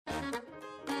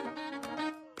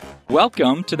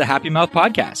Welcome to the Happy Mouth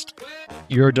Podcast,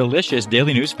 your delicious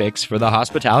daily news fix for the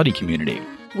hospitality community.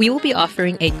 We will be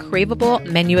offering a craveable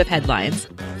menu of headlines,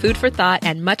 food for thought,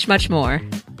 and much, much more.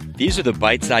 These are the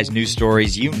bite-sized news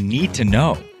stories you need to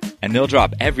know, and they'll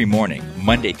drop every morning,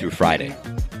 Monday through Friday.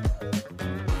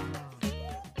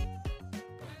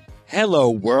 Hello,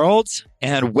 world,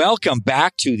 and welcome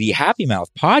back to the Happy Mouth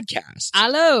Podcast.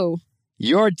 Hello.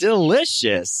 Your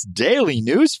delicious daily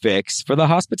news fix for the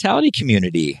hospitality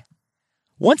community.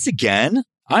 Once again,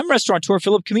 I'm restaurateur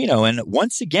Philip Camino, and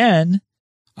once again,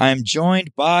 I'm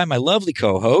joined by my lovely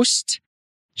co-host,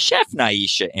 Chef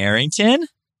Naisha Arrington.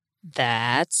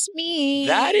 That's me.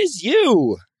 That is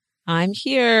you. I'm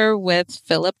here with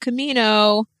Philip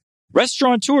Camino.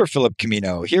 Restaurateur Philip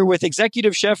Camino, here with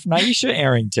Executive Chef Naisha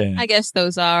Arrington. I guess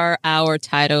those are our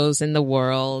titles in the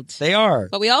world. They are.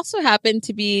 But we also happen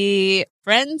to be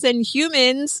friends and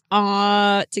humans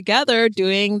together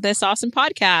doing this awesome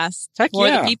podcast for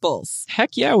the peoples.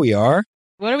 Heck yeah, we are.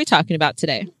 What are we talking about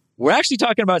today? We're actually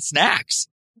talking about snacks.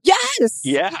 Yes!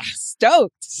 Yeah.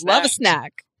 Stoked. Love a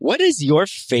snack. What is your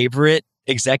favorite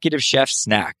executive chef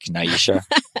snack, Naisha?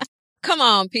 Come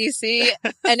on, PC.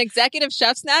 An executive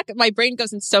chef snack? My brain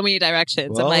goes in so many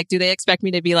directions. Well, I'm like, do they expect me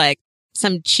to be like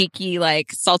some cheeky, like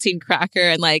saltine cracker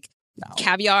and like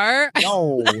caviar?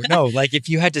 No. Like if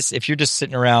you're just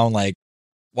sitting around like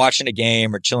watching a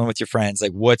game or chilling with your friends,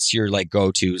 like what's your like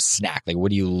go-to snack? Like what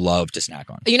do you love to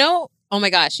snack on? Oh my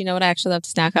gosh, you know what I actually love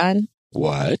to snack on?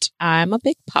 What? I'm a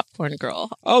big popcorn girl.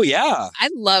 Oh yeah. I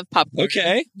love popcorn.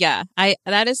 Okay. Yeah. I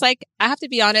have to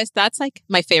be honest, that's like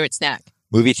my favorite snack.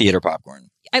 Movie theater popcorn.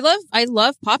 I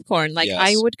love popcorn. Like, yes.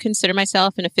 I would consider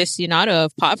myself an aficionado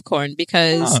of popcorn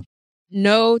because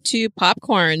no two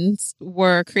popcorns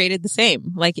were created the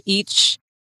same. Like each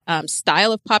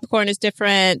style of popcorn is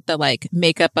different. The like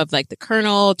makeup of like the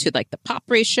kernel to like the pop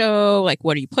ratio. Like,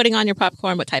 what are you putting on your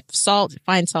popcorn? What type of salt?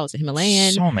 Fine salt,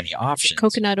 Himalayan. So many options.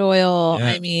 Coconut oil. Yeah.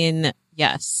 I mean,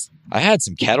 yes. I had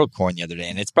some kettle corn the other day,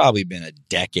 and it's probably been a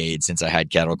decade since I had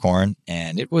kettle corn,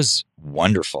 and it was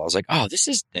wonderful. I was like, oh, this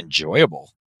is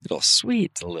enjoyable. A little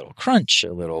sweet, a little crunch,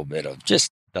 a little bit of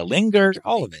just the linger,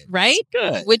 all of it. Right? It's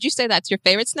good. Would you say that's your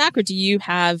favorite snack, or do you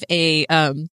have a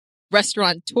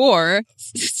restaurateur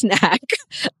snack,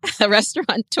 a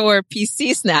restaurateur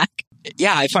PC snack?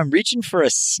 Yeah, if I'm reaching for a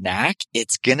snack,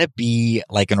 it's going to be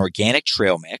like an organic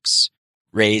trail mix,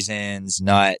 raisins,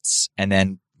 nuts, and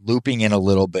then looping in a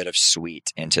little bit of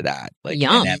sweet into that, like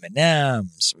Yum. an M&M,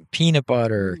 some peanut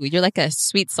butter. Ooh, you're like a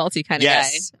sweet, salty kind of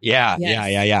guy. Yeah.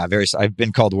 I've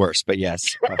been called worse, but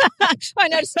yes. I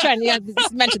noticed trying to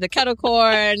mention the kettle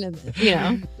corn,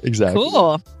 and Exactly.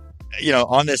 Cool.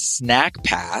 On this snack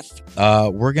path,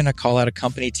 we're going to call out a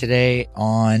company today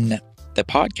on the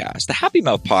podcast, the Happy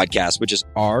Mouth Podcast, which is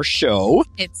our show.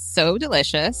 It's so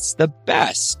delicious. It's the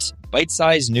best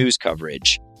bite-sized news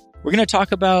coverage. We're going to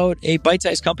talk about a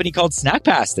bite-sized company called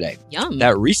SnackPass today. Yum.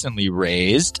 That recently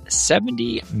raised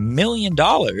 $70 million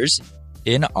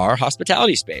in our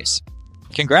hospitality space.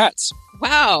 Congrats.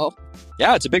 Wow.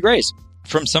 Yeah, it's a big raise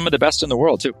from some of the best in the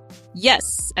world, too.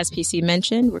 Yes, as PC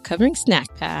mentioned, we're covering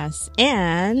SnackPass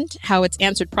and how it's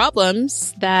answered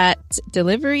problems that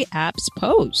delivery apps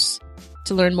pose.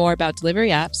 To learn more about delivery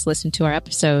apps, listen to our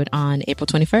episode on April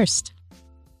 21st.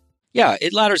 Yeah,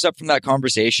 it ladders up from that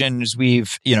conversation. As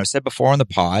we've, said before on the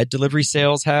pod, delivery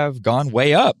sales have gone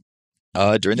way up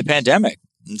during the pandemic.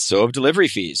 And so have delivery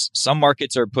fees. Some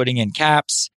markets are putting in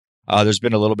caps. There's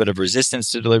been a little bit of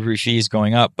resistance to delivery fees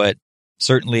going up, but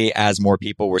certainly as more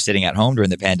people were sitting at home during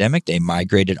the pandemic, they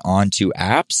migrated onto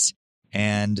apps.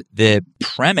 And the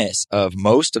premise of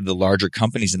most of the larger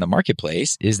companies in the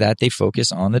marketplace is that they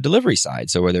focus on the delivery side.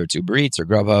 So whether it's Uber Eats or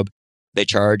Grubhub, they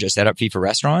charge a setup fee for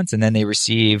restaurants, and then they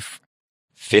receive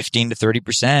 15 to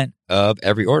 30% of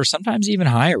every order, sometimes even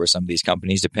higher with some of these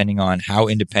companies, depending on how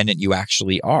independent you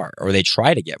actually are, or they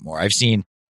try to get more. I've seen,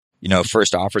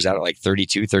 first offers out at like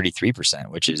 32, 33%,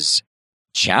 which is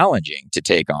challenging to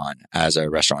take on as a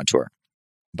restaurateur.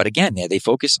 But again, they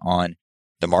focus on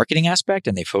the marketing aspect,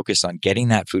 and they focus on getting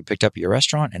that food picked up at your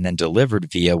restaurant and then delivered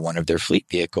via one of their fleet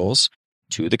vehicles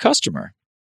to the customer.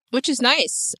 Which is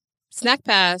nice.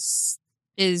 SnackPass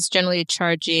is generally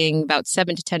charging about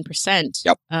 7 to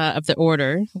 10% of the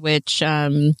order, which,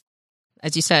 as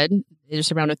you said,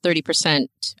 is around a 30%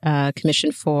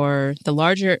 commission for the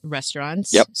larger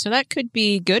restaurants. Yep. So that could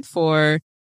be good for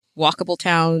walkable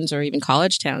towns or even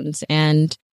college towns.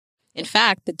 And in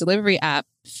fact, the delivery app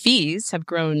fees have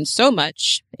grown so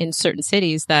much in certain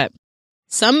cities that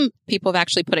some people have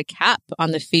actually put a cap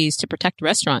on the fees to protect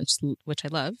restaurants, which I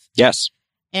love. Yes.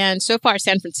 And so far,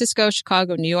 San Francisco,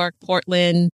 Chicago, New York,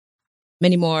 Portland,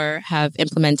 Many more have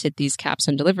implemented these caps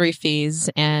on delivery fees,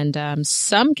 and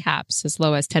some caps as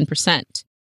low as 10%.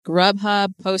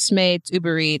 Grubhub, Postmates,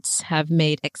 Uber Eats have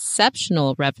made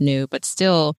exceptional revenue, but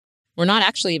still were not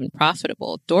actually even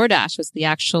profitable. DoorDash was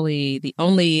the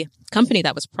only company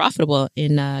that was profitable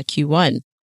in Q1.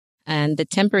 And the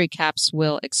temporary caps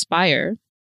will expire,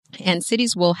 and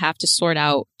cities will have to sort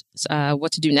out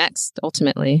what to do next,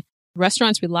 ultimately.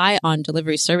 Restaurants rely on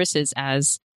delivery services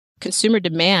as consumer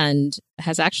demand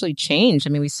has actually changed. I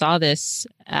mean, we saw this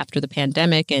after the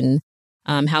pandemic and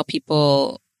how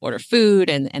people order food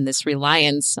and this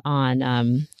reliance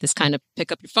on this kind of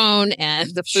pick up your phone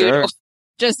and the food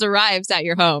just arrives at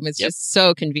your home. It's just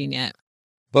so convenient.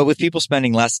 But with people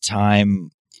spending less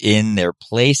time in their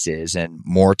places and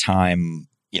more time,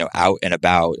 out and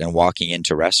about and walking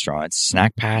into restaurants,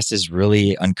 SnackPass has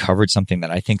really uncovered something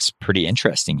that I think is pretty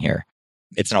interesting here.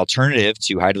 It's an alternative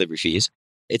to high delivery fees.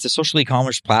 It's a social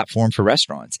e-commerce platform for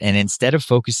restaurants. And instead of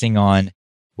focusing on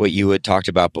what you had talked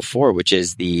about before, which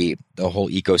is the whole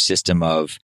ecosystem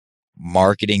of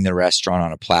marketing the restaurant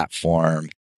on a platform,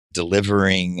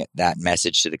 delivering that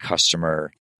message to the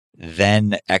customer,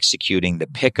 then executing the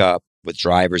pickup with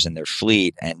drivers in their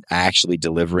fleet and actually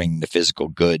delivering the physical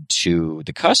good to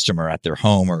the customer at their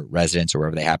home or residence or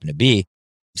wherever they happen to be,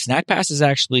 SnackPass is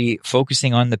actually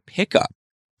focusing on the pickup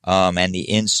and the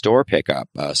in-store pickup,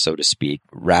 so to speak,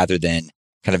 rather than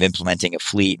kind of implementing a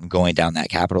fleet and going down that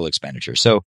capital expenditure.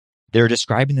 So they're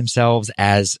describing themselves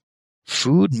as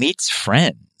food meets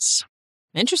friends.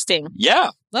 Interesting. Yeah.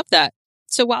 Love that.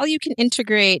 So while you can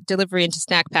integrate delivery into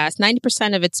SnackPass,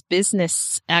 90% of its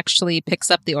business actually picks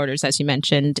up the orders, as you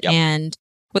mentioned. Yep. And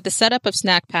with the setup of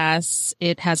SnackPass,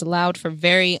 it has allowed for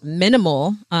very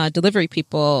minimal delivery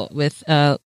people with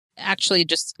actually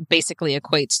just basically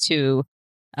equates to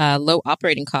low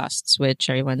operating costs, which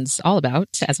everyone's all about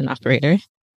as an operator.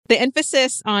 The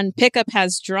emphasis on pickup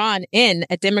has drawn in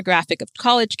a demographic of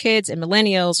college kids and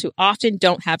millennials who often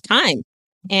don't have time.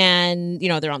 And,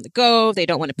 they're on the go. They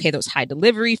don't want to pay those high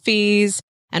delivery fees.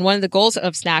 And one of the goals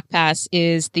of SnackPass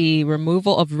is the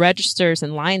removal of registers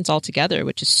and lines altogether,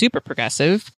 which is super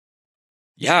progressive.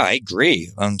 Yeah, I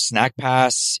agree.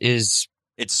 SnackPass it's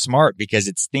smart because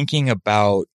it's thinking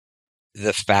about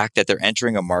the fact that they're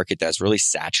entering a market that's really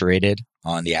saturated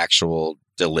on the actual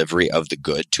delivery of the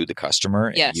good to the customer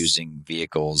and using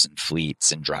vehicles and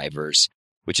fleets and drivers,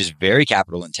 which is very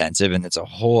capital intensive. And it's a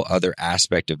whole other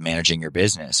aspect of managing your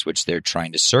business, which they're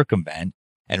trying to circumvent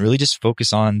and really just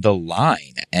focus on the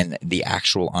line and the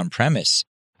actual on-premise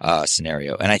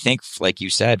scenario. And I think, like you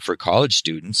said, for college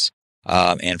students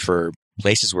and for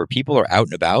places where people are out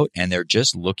and about and they're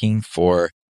just looking for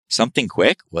something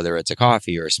quick, whether it's a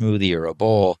coffee or a smoothie or a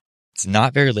bowl, it's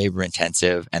not very labor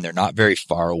intensive and they're not very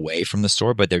far away from the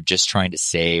store, but they're just trying to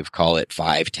save, call it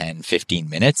 5, 10, 15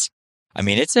 minutes. I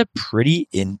mean, it's a pretty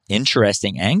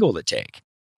interesting angle to take.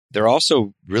 They're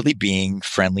also really being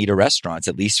friendly to restaurants,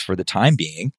 at least for the time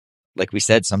being. Like we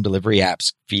said, some delivery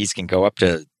apps fees can go up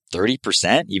to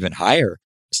 30%, even higher.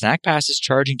 SnackPass is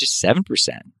charging just 7%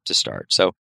 to start.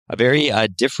 So a very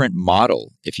different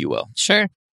model, if you will. Sure.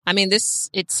 I mean,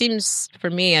 it seems for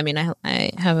me,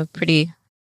 I have a pretty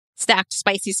stacked,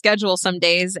 spicy schedule some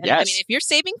days. And yes. If you're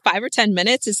saving 5 or 10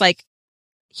 minutes, it's like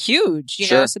huge, you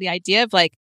sure. know? So the idea of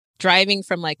like driving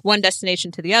from like one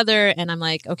destination to the other, and I'm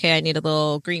like, okay, I need a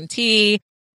little green tea,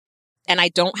 and I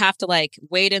don't have to like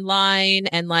wait in line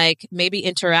and like maybe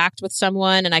interact with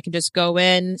someone, and I can just go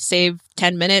in, save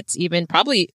 10 minutes, even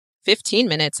probably 15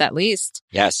 minutes at least.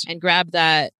 Yes. And grab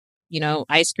that,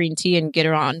 iced green tea and get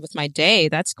her on with my day.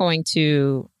 That's going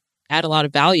to add a lot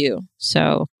of value.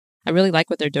 So I really like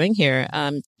what they're doing here.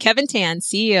 Kevin Tan,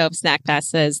 CEO of SnackPass,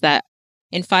 says that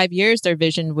in 5 years, their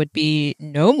vision would be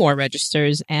no more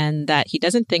registers and that he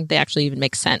doesn't think they actually even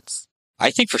make sense.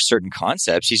 I think for certain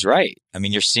concepts, he's right. I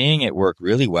mean, you're seeing it work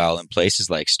really well in places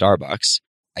like Starbucks.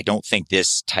 I don't think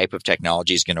this type of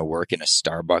technology is going to work in a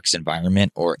Starbucks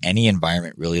environment or any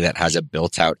environment really that has a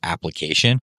built-out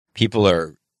application. People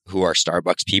who are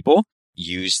Starbucks people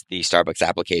use the Starbucks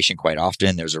application quite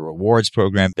often. There's a rewards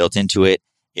program built into it.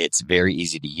 It's very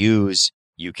easy to use.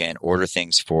 You can order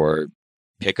things for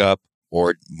pickup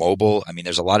or mobile. I mean,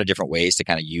 there's a lot of different ways to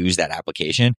kind of use that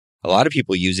application. A lot of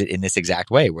people use it in this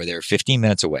exact way where they're 15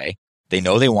 minutes away. They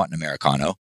know they want an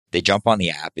Americano. They jump on the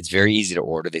app. It's very easy to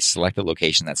order. They select the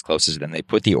location that's closest to them. They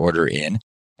put the order in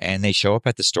and they show up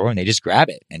at the store and they just grab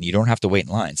it and you don't have to wait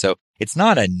in line. So it's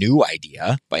not a new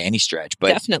idea by any stretch, but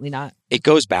definitely not. It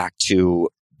goes back to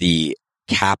the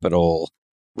capital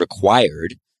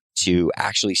required to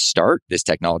actually start this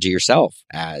technology yourself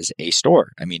as a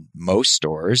store. I mean, most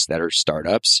stores that are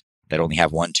startups that only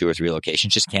have 1, 2, or 3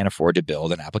 locations just can't afford to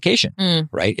build an application,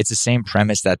 right? It's the same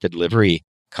premise that the delivery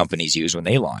companies use when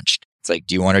they launched. It's like,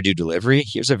 do you want to do delivery?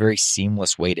 Here's a very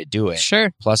seamless way to do it.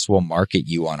 Sure. Plus, we'll market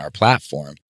you on our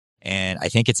platform. And I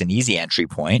think it's an easy entry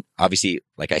point. Obviously,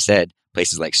 like I said,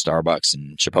 places like Starbucks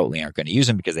and Chipotle aren't going to use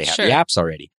them because they have the apps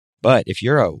already. But if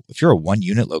you're a 1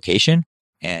 unit location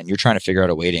and you're trying to figure out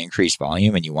a way to increase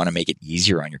volume and you want to make it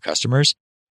easier on your customers,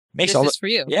 makes all the for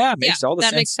you. Yeah, makes all the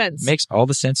sense. Makes sense. Makes all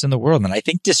the sense in the world. And I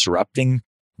think disrupting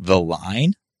the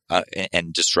line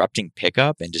and disrupting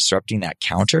pickup and disrupting that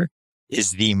counter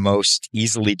is the most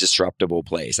easily disruptable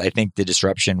place. I think the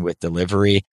disruption with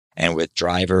delivery and with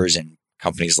drivers and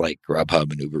companies like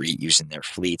Grubhub and Uber Eats using their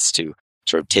fleets to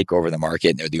sort of take over the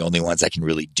market, and they're the only ones that can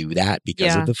really do that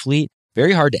because of the fleet.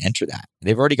 Very hard to enter that.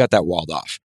 They've already got that walled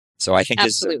off. So I think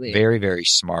this is a very, very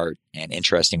smart and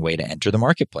interesting way to enter the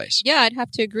marketplace. Yeah, I'd have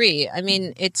to agree. I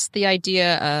mean, it's the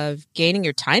idea of gaining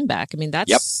your time back. I mean,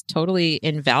 that's totally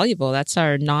invaluable. That's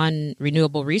our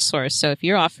non-renewable resource. So if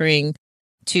you're offering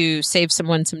to save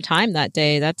someone some time that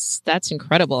day, that's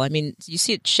incredible. I mean, you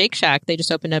see at Shake Shack, they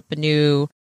just opened up a new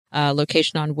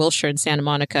location on Wilshire in Santa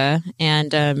Monica.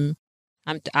 And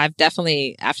I've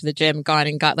definitely, after the gym, gone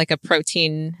and got like a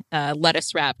protein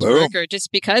lettuce wrap burger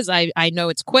just because I know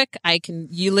it's quick.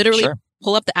 You literally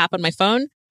pull up the app on my phone,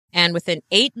 and within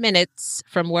 8 minutes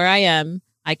from where I am,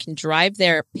 I can drive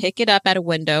there, pick it up at a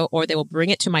window, or they will bring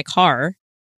it to my car.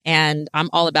 And I'm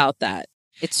all about that.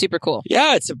 It's super cool.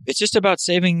 Yeah, it's just about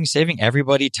saving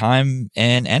everybody time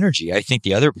and energy. I think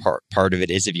the other part of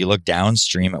it is if you look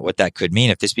downstream at what that could mean,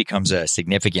 if this becomes a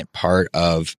significant part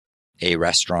of a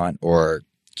restaurant or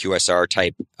QSR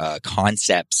type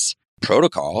concepts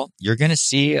protocol, you're going to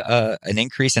see an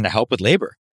increase in the help with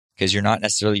labor because you're not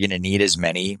necessarily going to need as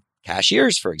many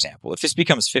cashiers, for example. If this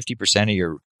becomes 50% of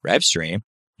your rev stream,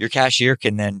 your cashier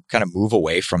can then kind of move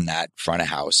away from that front of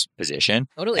house position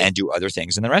and do other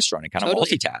things in the restaurant and kind of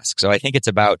multitask. So I think it's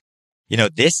about,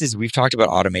 we've talked about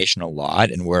automation a lot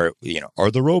and where,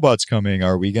 are the robots coming?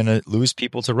 Are we going to lose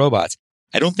people to robots?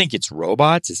 I don't think it's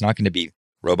robots. It's not going to be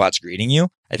robots greeting you.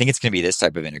 I think it's going to be this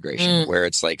type of integration where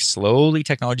it's like slowly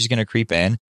technology is going to creep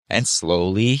in and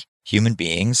slowly human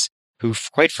beings who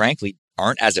quite frankly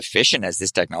aren't as efficient as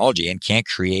this technology and can't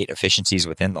create efficiencies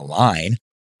within the line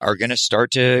are going to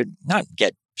start to not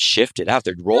get shifted out.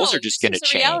 Their roles are just going to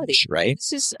change, reality. Right?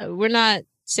 We're not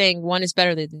saying one is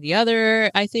better than the other.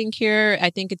 I think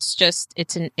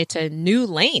it's a new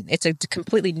lane. It's a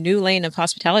completely new lane of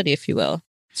hospitality, if you will.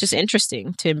 It's just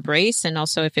interesting to embrace. And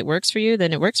also if it works for you,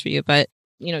 then it works for you. But,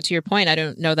 to your point, I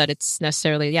don't know that it's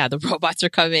necessarily, the robots are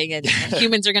coming and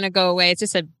humans are going to go away. It's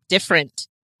just a different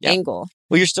angle.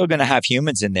 Well, you're still going to have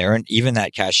humans in there. And even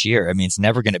that cashier, I mean, it's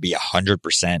never going to be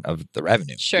 100% of the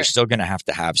revenue. Sure. You're still going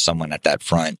to have someone at that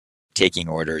front taking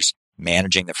orders,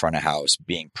 managing the front of house,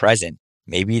 being present.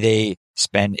 Maybe they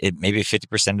spend maybe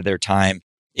 50% of their time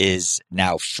is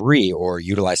now free or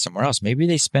utilized somewhere else. Maybe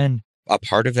they spend a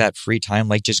part of that free time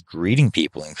like just greeting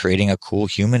people and creating a cool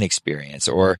human experience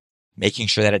or making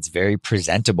sure that it's very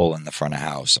presentable in the front of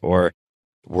house or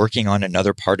working on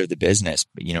another part of the business,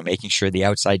 making sure the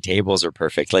outside tables are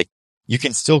perfect. Like you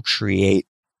can still create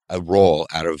a role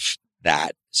out of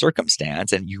that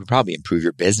circumstance and you can probably improve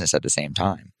your business at the same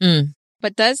time.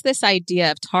 But does this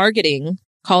idea of targeting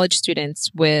college students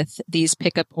with these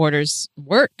pickup orders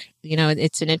work?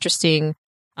 It's an interesting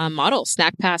model.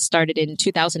 SnackPass started in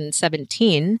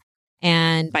 2017,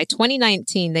 and by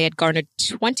 2019, they had garnered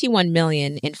 $21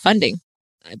 million in funding.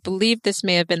 I believe this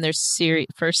may have been their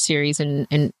first series in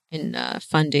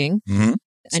funding. Mm-hmm.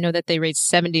 I know that they raised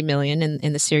 $70 million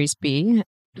in the Series B,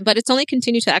 but it's only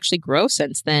continued to actually grow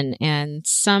since then. And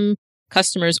some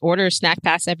customers order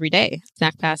SnackPass every day.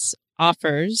 SnackPass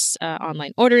offers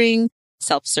online ordering,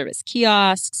 self-service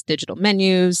kiosks, digital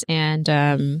menus,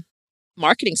 and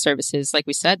marketing services. Like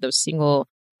we said, those single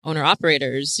owner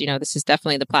operators, this is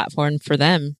definitely the platform for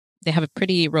them. They have a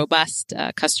pretty robust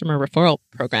customer referral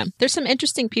program. There's some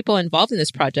interesting people involved in this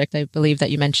project, I believe,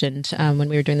 that you mentioned when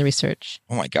we were doing the research.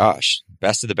 Oh my gosh.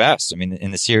 Best of the best. I mean,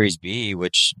 in the Series B,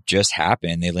 which just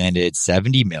happened, they landed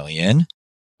 $70 million,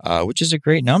 which is a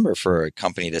great number for a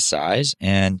company this size.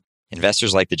 And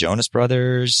investors like the Jonas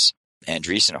Brothers,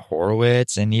 Andreessen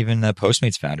Horowitz, and even the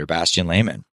Postmates founder, Bastian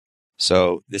Lehman.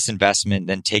 So this investment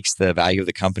then takes the value of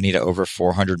the company to over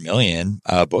 $400 million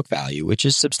book value, which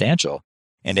is substantial.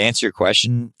 And to answer your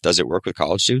question, does it work with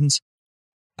college students?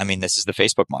 I mean, this is the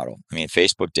Facebook model. I mean,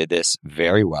 Facebook did this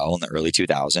very well in the early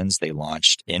 2000s. They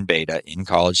launched in beta in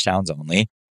college towns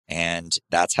only. And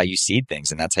that's how you seed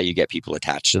things. And that's how you get people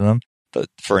attached to them. But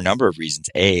for a number of reasons.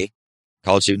 A,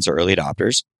 college students are early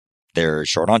adopters. They're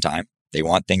short on time. They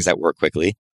want things that work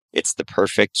quickly. It's the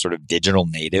perfect sort of digital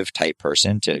native type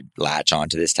person to latch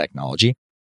onto this technology.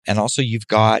 And also you've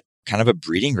got kind of a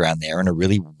breeding ground there and a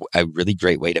really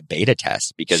great way to beta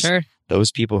test, because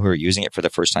those people who are using it for the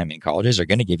first time in colleges are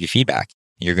going to give you feedback.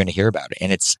 You're going to hear about it,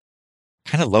 and it's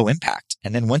kind of low impact.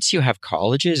 And then once you have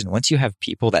colleges and once you have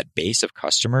people, that base of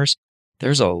customers,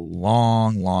 there's a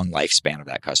long lifespan of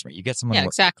that customer. You get someone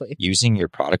using your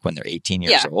product when they're 18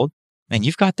 years old, and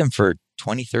you've got them for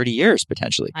 20, 30 years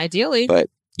potentially. Ideally. But,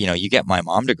 you get my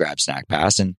mom to grab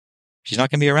SnackPass and she's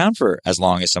not going to be around for as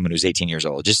long as someone who's 18 years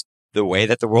old. Just the way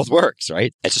that the world works,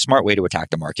 right? It's a smart way to attack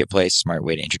the marketplace, smart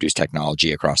way to introduce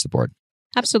technology across the board.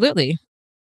 Absolutely.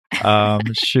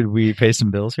 Should we pay some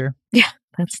bills here? Yeah,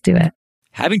 let's do it.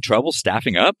 Having trouble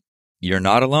staffing up? You're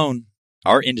not alone.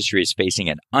 Our industry is facing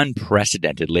an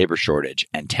unprecedented labor shortage,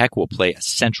 and tech will play a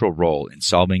central role in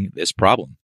solving this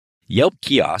problem. Yelp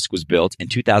Kiosk was built in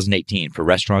 2018 for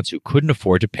restaurants who couldn't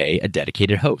afford to pay a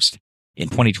dedicated host. In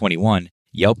 2021,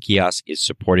 Yelp Kiosk is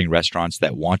supporting restaurants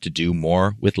that want to do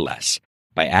more with less.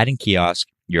 By adding Kiosk,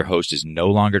 your host is no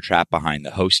longer trapped behind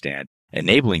the host stand,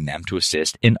 enabling them to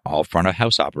assist in all front of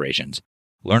house operations.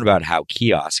 Learn about how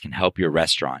Kiosk can help your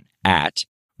restaurant at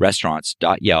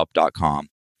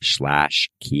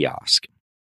restaurants.yelp.com/kiosk.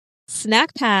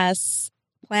 SnackPass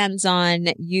plans on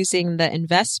using the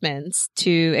investments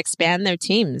to expand their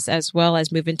teams as well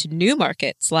as move into new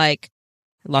markets like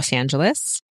Los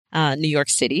Angeles, New York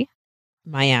City,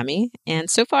 Miami. And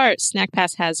so far,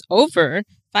 SnackPass has over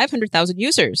 500,000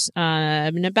 users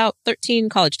in about 13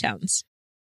 college towns.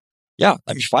 Yeah,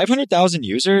 500,000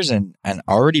 users and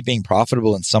already being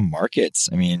profitable in some markets.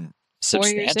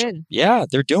 substantial. 4 years in. Yeah,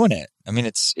 they're doing it.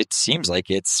 It seems like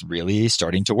it's really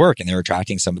starting to work, and they're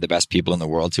attracting some of the best people in the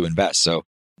world to invest. So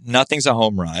nothing's a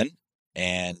home run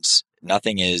and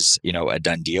nothing is, a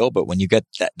done deal. But when you get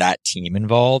that team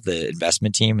involved, the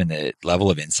investment team, and the level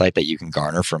of insight that you can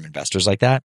garner from investors like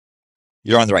that,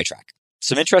 you're on the right track.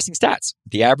 Some interesting stats.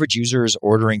 The average user is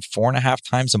ordering 4.5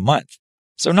 times a month.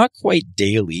 So not quite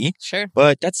daily, sure,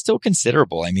 but that's still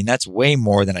considerable. That's way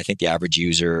more than I think the average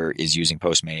user is using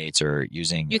Postmates or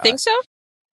using. You think so?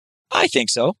 I think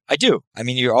so. I do.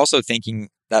 You're also thinking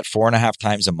that 4.5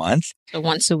 times a month. So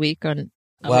once a week on.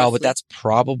 Well, but that's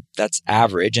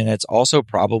average. And it's also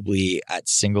probably at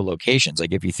single locations.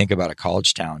 Like if you think about a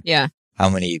college town, how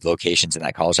many locations in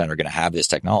that college town are going to have this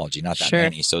technology? Not that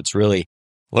many. So it's really,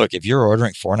 look, if you're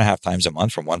ordering 4.5 times a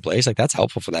month from one place, that's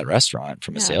helpful for that restaurant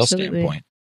from a sales standpoint.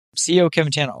 CEO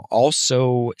Kevin Tan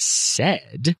also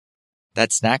said that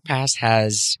SnackPass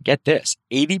has, get this,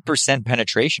 80%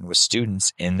 penetration with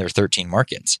students in their 13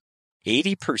 markets.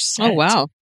 80%. Oh, wow.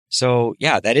 So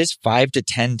yeah, that is 5 to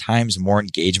 10 times more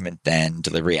engagement than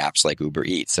delivery apps like Uber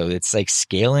Eats. So it's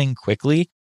scaling quickly.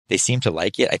 They seem to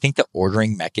like it. I think the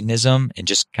ordering mechanism, and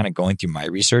just kind of going through my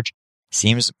research,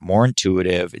 seems more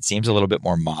intuitive. It seems a little bit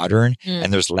more modern,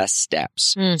 and there's less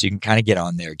steps. So you can kind of get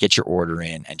on there, get your order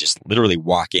in, and just literally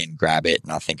walk in, grab it, and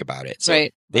not think about it. So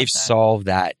they've solved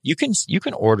that. You can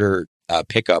order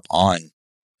pickup on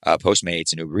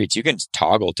Postmates and Uber Eats. You can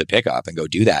toggle to pickup and go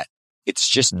do that. It's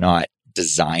just not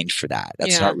designed for that.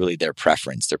 That's not really their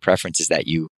preference. Their preference is that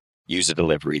you use a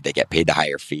delivery, they get paid the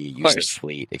higher fee, use their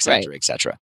fleet, et cetera, et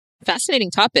cetera.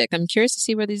 Fascinating topic. I'm curious to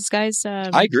see where these guys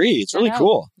I agree. It's really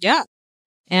cool. Yeah.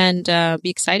 And be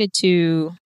excited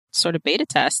to sort of beta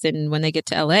test and when they get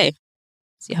to LA,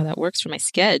 see how that works for my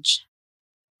schedule.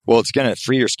 Well, it's going to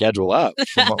free your schedule up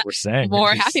from what we're saying.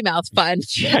 More Happy Mouth fun.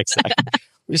 Yeah, exactly.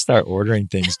 We start ordering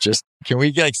things. Can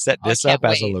we set this up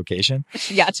as a location?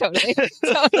 Yeah, totally.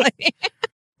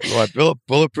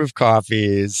 Bulletproof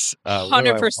coffees.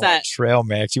 100%. Trail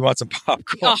mix. You want some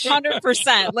popcorn?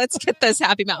 100%. Let's get this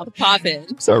Happy Mouth popping.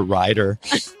 It's a rider.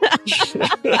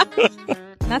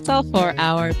 That's all for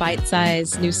our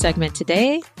bite-sized news segment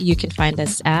today. You can find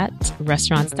us at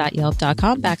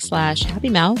restaurants.yelp.com/Happy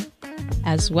Mouth,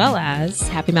 as well as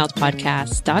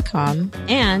happymouthpodcast.com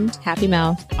and Happy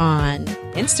Mouth on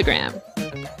Instagram.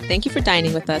 Thank you for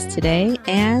dining with us today,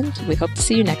 and we hope to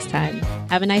see you next time.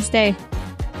 Have a nice day.